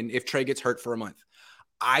can win if Trey gets hurt for a month?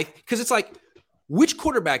 Because it's like, which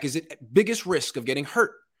quarterback is at biggest risk of getting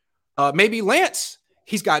hurt? Maybe Lance.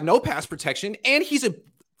 He's got no pass protection, and he's a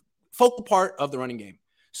focal part of the running game.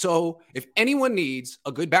 So if anyone needs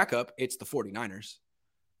a good backup, it's the 49ers.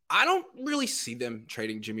 I don't really see them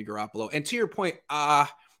trading Jimmy Garoppolo. And to your point,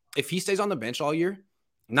 if he stays on the bench all year,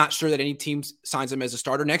 not sure that any team signs him as a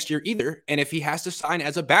starter next year either. And if he has to sign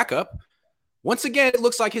as a backup, once again, it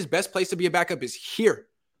looks like his best place to be a backup is here,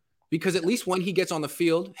 because at least when he gets on the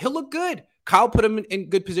field, he'll look good. Kyle put him in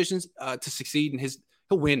good positions to succeed, and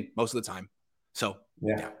he'll win most of the time. So,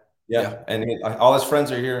 yeah. And all his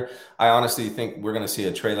friends are here. I honestly think we're going to see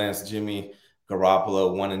a Trey Lance, Jimmy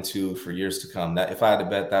Garoppolo 1 and 2 for years to come. That if I had to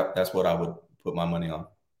bet, that's what I would put my money on.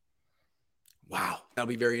 Wow, that'll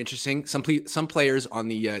be very interesting. Some players on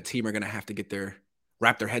the team are going to have to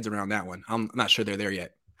wrap their heads around that one. I'm not sure they're there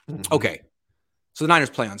yet. Mm-hmm. Okay, so the Niners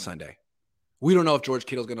play on Sunday. We don't know if George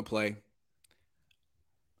Kittle's going to play.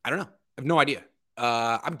 I don't know. I have no idea.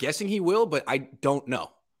 I'm guessing he will, but I don't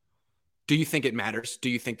know. Do you think it matters? Do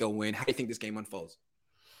you think they'll win? How do you think this game unfolds?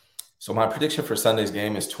 So my prediction for Sunday's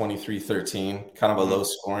game is 23-13, kind of a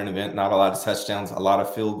low-scoring event, not a lot of touchdowns, a lot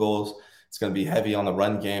of field goals. It's going to be heavy on the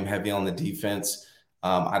run game, heavy on the defense.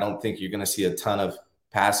 I don't think you're going to see a ton of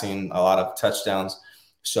passing, a lot of touchdowns.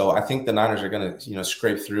 So I think the Niners are going to,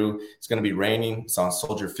 scrape through. It's going to be raining. It's on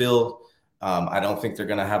Soldier Field. I don't think they're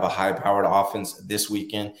going to have a high-powered offense this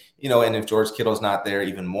weekend, and if George Kittle's not there,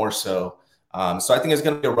 even more so. So I think it's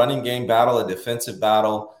going to be a running game battle, a defensive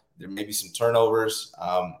battle. There may be some turnovers.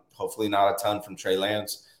 Hopefully not a ton from Trey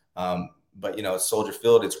Lance. But, it's Soldier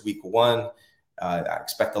Field. It's week 1. I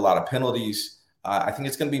expect a lot of penalties. I think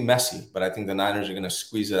it's going to be messy, but I think the Niners are going to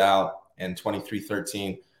squeeze it out. And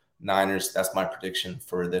 23-13 Niners, that's my prediction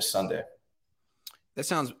for this Sunday. That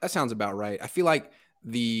sounds about right. I feel like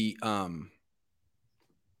the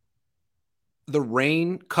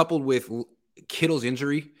rain coupled with Kittle's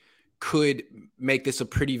injury could make this a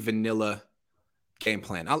pretty vanilla game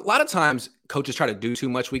plan. A lot of times coaches try to do too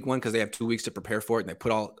much week 1 because they have 2 weeks to prepare for it, and they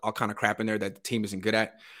put all kind of crap in there that the team isn't good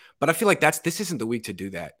at. But I feel like this isn't the week to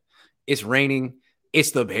do that. It's raining.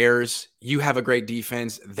 It's the Bears. You have a great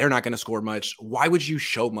defense. They're not going to score much. Why would you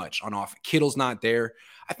show much on offense? Kittle's not there.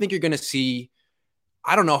 I think you're going to see,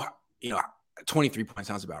 I don't know, 23 points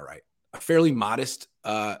sounds about right. a fairly modest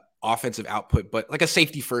offensive output, but like a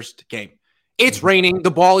safety first game. It's raining.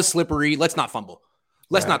 The ball is slippery. Let's not fumble.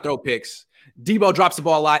 Let's not throw picks. Debo drops the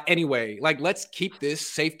ball a lot anyway. Like, let's keep this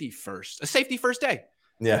safety first. A safety first day.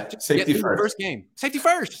 Yeah, Just safety get through the first. first game. Safety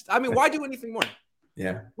first. I mean, why do anything more?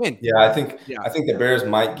 Yeah. Win. Yeah, I think the Bears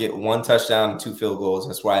might get 1 touchdown and 2 field goals.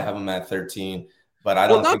 That's why I have them at 13. But I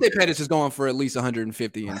don't Dante think Pettis is going for at least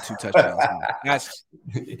 150 and 2 touchdowns. That's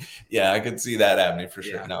yeah, I could see that happening for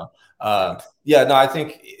sure. Yeah. No. No, I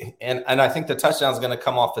think and I think the touchdown is going to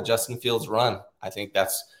come off the Justin Fields run. I think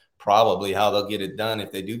that's probably how they'll get it done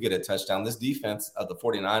if they do get a touchdown. This defense of the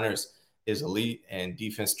 49ers is elite and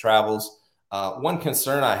defense travels. One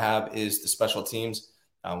concern I have is the special teams.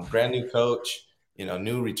 Brand new coach,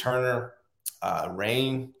 new returner,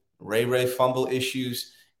 Ray fumble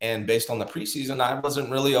issues. And based on the preseason, I wasn't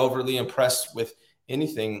really overly impressed with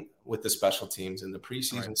anything with the special teams in the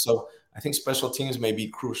preseason. Right. So I think special teams may be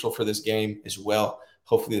crucial for this game as well.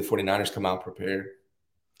 Hopefully the 49ers come out prepared.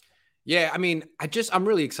 Yeah, I mean, I'm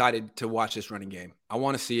really excited to watch this running game. I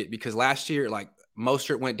want to see it because last year, like,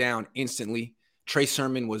 Mostert went down instantly. Trey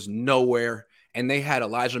Sermon was nowhere. And they had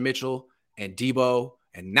Elijah Mitchell and Debo,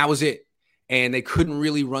 and that was it. And they couldn't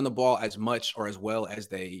really run the ball as much or as well as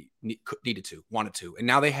they wanted to. And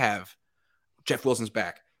now they have Jeff Wilson's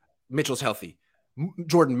back. Mitchell's healthy.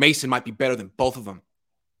 Jordan Mason might be better than both of them.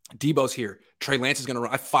 Debo's here. Trey Lance is going to run.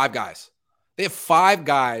 I have 5 guys. They have 5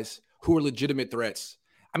 guys who are legitimate threats.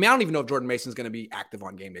 I mean, I don't even know if Jordan Mason's going to be active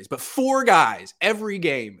on game days, but 4 guys every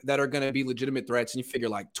game that are going to be legitimate threats. And you figure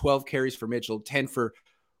like 12 carries for Mitchell, 10 for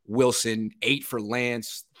Wilson, 8 for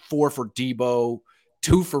Lance, 4 for Debo,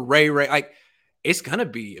 2 for Ray. Like, it's going to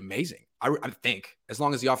be amazing. I think, as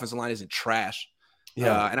long as the offensive line isn't trash.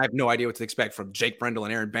 Yeah. And I have no idea what to expect from Jake Brendel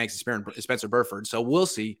and Aaron Banks and Spencer Burford. So we'll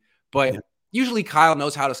see. But usually Kyle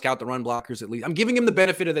knows how to scout the run blockers at least. I'm giving him the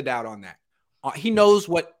benefit of the doubt on that. He knows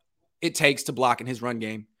what it takes to block in his run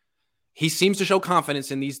game. He seems to show confidence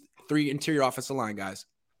in these 3 interior offensive line guys.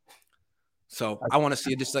 So I want to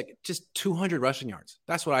see just 200 rushing yards.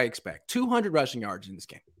 That's what I expect. 200 rushing yards in this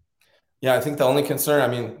game. Yeah, I think the only concern, I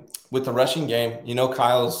mean, with the rushing game,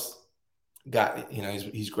 Kyle's got,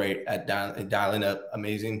 he's great at dialing up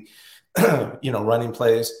amazing, running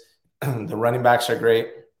plays. The running backs are great.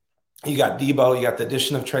 You got Debo, you got the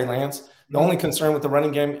addition of Trey Lance. The only concern with the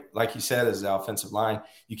running game, like you said, is the offensive line.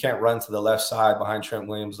 You can't run to the left side behind Trent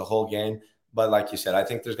Williams the whole game. But like you said, I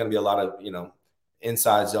think there's going to be a lot of,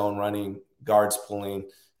 inside zone running, guards pulling,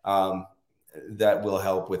 that will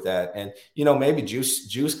help with that. And, maybe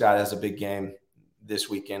Juice guy has a big game this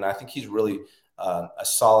weekend. I think he's really a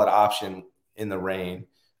solid option in the rain,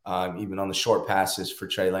 even on the short passes for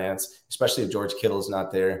Trey Lance, especially if George Kittle's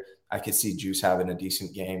not there. I could see Juice having a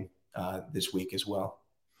decent game this week as well.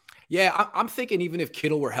 Yeah, I'm thinking even if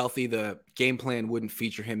Kittle were healthy, the game plan wouldn't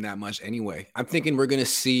feature him that much anyway. I'm thinking we're going to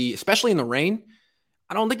see, especially in the rain,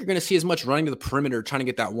 I don't think you're going to see as much running to the perimeter trying to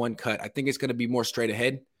get that one cut. I think it's going to be more straight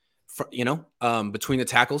ahead, between the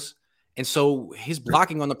tackles. And so his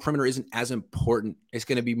blocking on the perimeter isn't as important. It's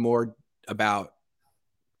going to be more about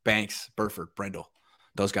Banks, Burford, Brendel,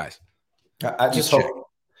 those guys. I just hope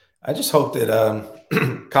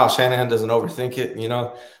that Kyle Shanahan doesn't overthink it.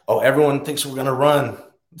 Everyone thinks we're going to run.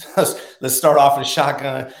 Let's start off in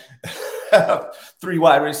shotgun, 3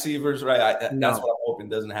 wide receivers, right? That's what I'm hoping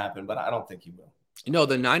doesn't happen, but I don't think he will.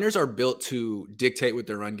 The Niners are built to dictate with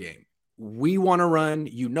their run game. We want to run.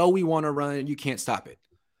 We want to run. You can't stop it.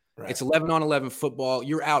 Right. It's 11-on-11 football.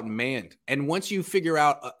 You're outmanned. And once you figure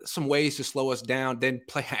out some ways to slow us down, then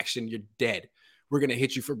play action, you're dead. We're going to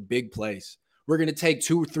hit you for big plays. We're going to take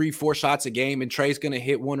 2 or 3, 4 shots a game, and Trey's going to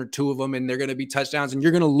hit 1 or 2 of them, and they're going to be touchdowns, and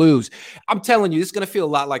you're going to lose. I'm telling you, this is going to feel a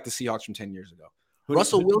lot like the Seahawks from 10 years ago.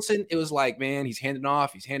 Russell Wilson, it was like, man, he's handing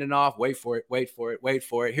off. Wait for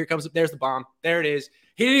it. Here comes, there's the bomb. There it is.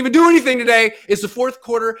 He didn't even do anything today. It's the 4th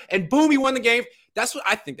quarter, and boom, he won the game. That's what's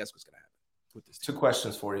going to happen with this team. 2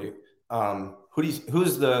 questions for you.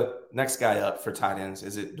 Who's the next guy up for tight ends?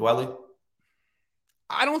 Is it Dwelly?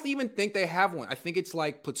 I don't even think they have one. I think it's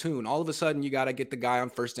like platoon. All of a sudden, you got to get the guy on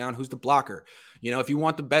first down who's the blocker. If you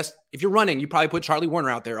want the best, if you're running, you probably put Charlie Warner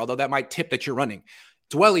out there, although that might tip that you're running.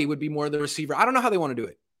 Dwelly would be more the receiver. I don't know how they want to do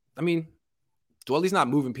it. I mean, Dwelly's not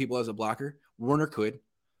moving people as a blocker. Warner could.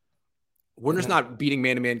 Warner's not beating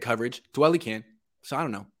man-to-man coverage. Dwelly can. So I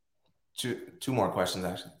don't know. 2 more questions,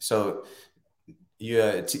 actually. So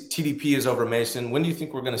TDP is over Mason. When do you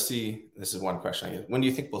think we're going to see – this is one question I get. When do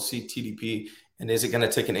you think we'll see TDP? And is it going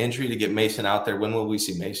to take an injury to get Mason out there? When will we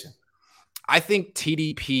see Mason? I think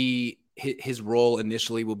TDP, his role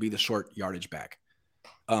initially will be the short yardage back.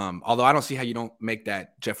 Although I don't see how you don't make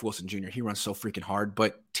that Jeff Wilson Jr. He runs so freaking hard,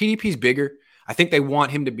 but TDP's bigger. I think they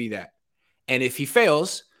want him to be that. And if he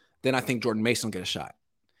fails, then I think Jordan Mason will get a shot.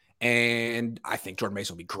 And I think Jordan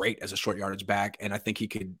Mason will be great as a short yardage back. And I think he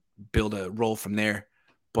could build a role from there.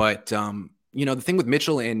 But, the thing with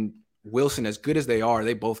Mitchell and Wilson, as good as they are,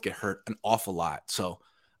 they both get hurt an awful lot. So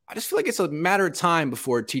I just feel like it's a matter of time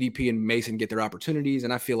before TDP and Mason get their opportunities.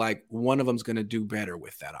 And I feel like one of them is going to do better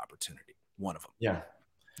with that opportunity. One of them. Yeah.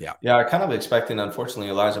 Yeah. Yeah. I kind of expecting, unfortunately,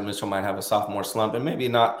 Elijah Mitchell might have a sophomore slump, and maybe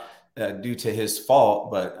not due to his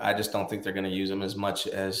fault, but I just don't think they're going to use him as much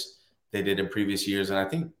as they did in previous years. And I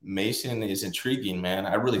think Mason is intriguing, man.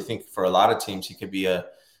 I really think for a lot of teams, he could be a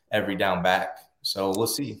every down back. So we'll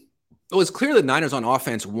see. Well, it's clear that Niners on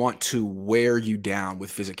offense want to wear you down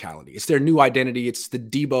with physicality. It's their new identity. It's the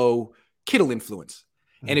Debo Kittle influence.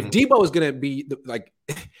 And if Debo is going to be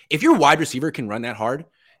if your wide receiver can run that hard,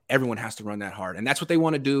 everyone has to run that hard. And that's what they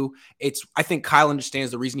want to do. I think Kyle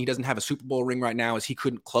understands the reason he doesn't have a Super Bowl ring right now is he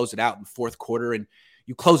couldn't close it out in the fourth quarter. And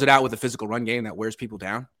you close it out with a physical run game that wears people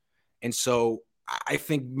down. And so I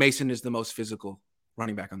think Mason is the most physical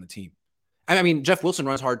running back on the team. I mean, Jeff Wilson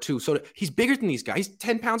runs hard too. So he's bigger than these guys. He's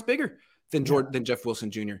 10 pounds bigger than Jeff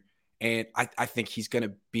Wilson Jr. And I think he's going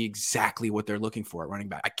to be exactly what they're looking for at running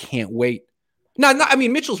back. I can't wait.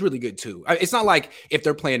 Mitchell's really good too. It's not like if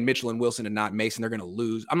they're playing Mitchell and Wilson and not Mason, they're going to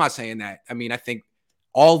lose. I'm not saying that. I mean, I think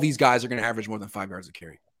all these guys are going to average more than 5 yards a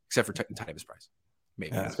carry, except for Tyvis Price.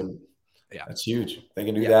 Maybe. That's huge. They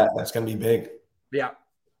can do that. That's going to be big. Yeah.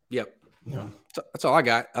 Yep. Yeah. So that's all I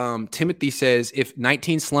got. Timothy says, if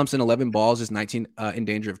 19 slumps and 11 balls, is 19 in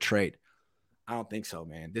danger of trade? I don't think so,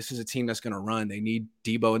 man. This is a team that's going to run. They need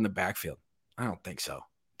Debo in the backfield. I don't think so.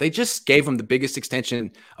 They just gave him the biggest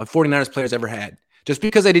extension of 49ers players ever had. Just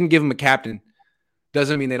because they didn't give him a captain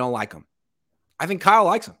doesn't mean they don't like him. I think Kyle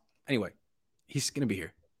likes him. Anyway, he's going to be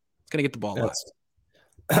here. He's going to get the ball a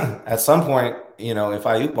lot. At some point, if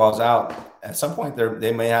Ayuk balls out, at some point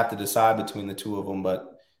they may have to decide between the two of them. But,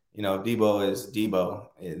 Debo is Debo.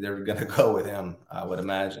 They're going to go with him, I would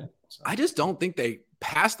imagine. So. I just don't think they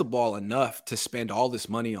pass the ball enough to spend all this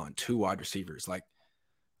money on 2 wide receivers. Like,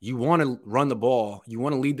 you want to run the ball. You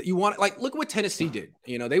want to lead. Look at what Tennessee did.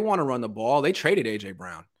 They want to run the ball. They traded A.J.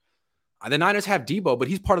 Brown. The Niners have Debo, but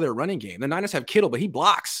he's part of their running game. The Niners have Kittle, but he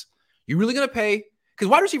blocks. You really going to pay? Because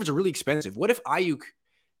wide receivers are really expensive. What if Ayuk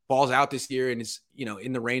balls out this year and is,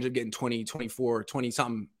 in the range of getting 20, 24,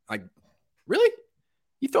 20-something? Like, really?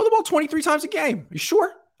 You throw the ball 23 times a game. You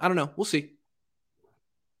sure? I don't know. We'll see.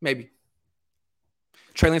 Maybe.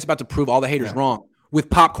 Trey Lance about to prove all the haters wrong with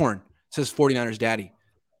popcorn, says 49ers daddy.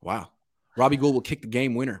 Wow. Robbie Gould will kick the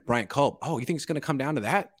game winner. Bryant Culp. Oh, you think it's going to come down to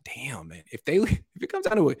that? Damn, man. If it comes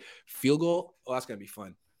down to a field goal, that's going to be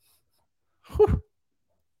fun. Whew.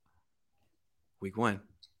 Week 1.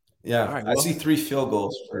 Yeah, right, I see 3 field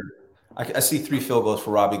goals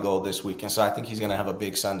for Robbie Gould this weekend, so I think he's going to have a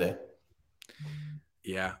big Sunday.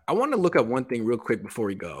 Yeah, I want to look up one thing real quick before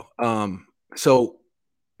we go. So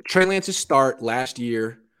Trey Lance's start last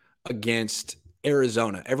year against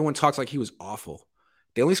Arizona, everyone talks like he was awful.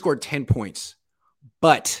 They only scored 10 points,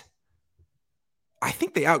 but I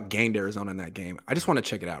think they outgained Arizona in that game. I just want to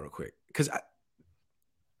check it out real quick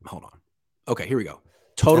hold on. Okay, here we go.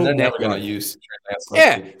 Total net never going to use.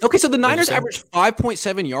 Yeah. Okay, so the Niners averaged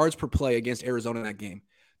 5.7 yards per play against Arizona in that game.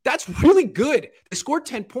 That's really good. They scored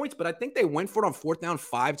 10 points, but I think they went for it on 4th down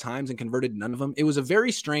 5 times and converted none of them. It was a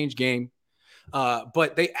very strange game,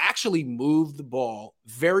 but they actually moved the ball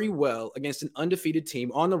very well against an undefeated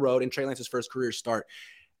team on the road in Trey Lance's first career start.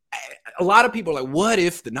 A lot of people are like, what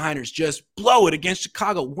if the Niners just blow it against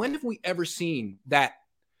Chicago? When have we ever seen that?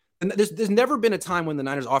 And there's never been a time when the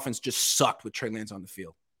Niners offense just sucked with Trey Lance on the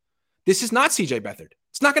field. This is not CJ Beathard.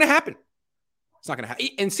 It's not going to happen. It's not going to happen.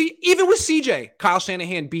 And see, even with CJ, Kyle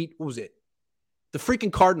Shanahan beat, what was it? The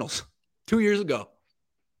freaking Cardinals 2 years ago.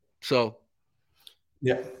 So,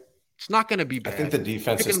 yeah, it's not going to be bad. I think the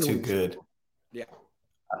defense is too good. Yeah.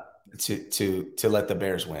 To let the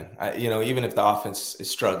Bears win. Even if the offense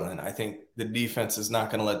is struggling, I think the defense is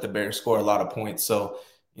not going to let the Bears score a lot of points. So,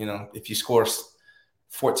 if you score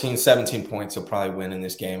 14, 17 points, you'll probably win in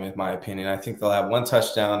this game, in my opinion. I think they'll have 1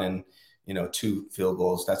 touchdown and 2 field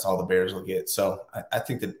goals. That's all the Bears will get. So I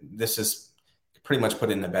think that this is pretty much put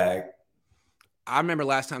in the bag. I remember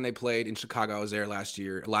last time they played in Chicago, I was there last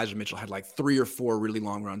year. Elijah Mitchell had like 3 or 4 really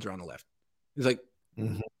long runs around the left. He's like,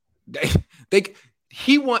 there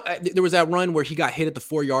was that run where he got hit at the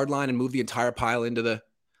 4-yard line and moved the entire pile into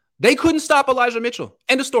they couldn't stop Elijah Mitchell.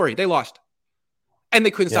 End of story. They lost. And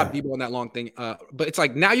they couldn't stop Debo on that long thing. But it's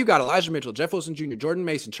like, now you got Elijah Mitchell, Jeff Wilson Jr., Jordan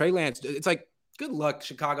Mason, Trey Lance. It's like, good luck,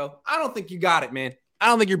 Chicago. I don't think you got it, man. I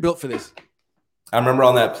don't think you're built for this. I remember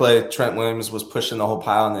on that play, Trent Williams was pushing the whole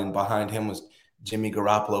pile, and then behind him was Jimmy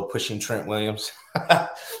Garoppolo pushing Trent Williams. I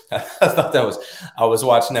thought that was. I was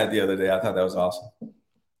watching that the other day. I thought that was awesome.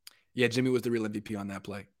 Yeah, Jimmy was the real MVP on that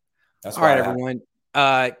play. That's All right, everyone.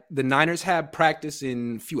 The Niners have practice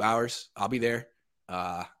in a few hours. I'll be there.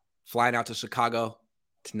 Flying out to Chicago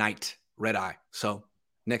tonight, red eye. So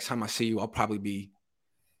next time I see you, I'll probably be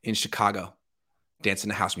in Chicago dancing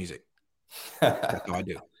to house music. That's all I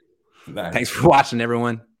do. Nice. Thanks for watching,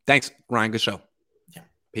 everyone. Thanks, Ryan. Good show. Yeah.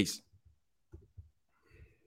 Peace.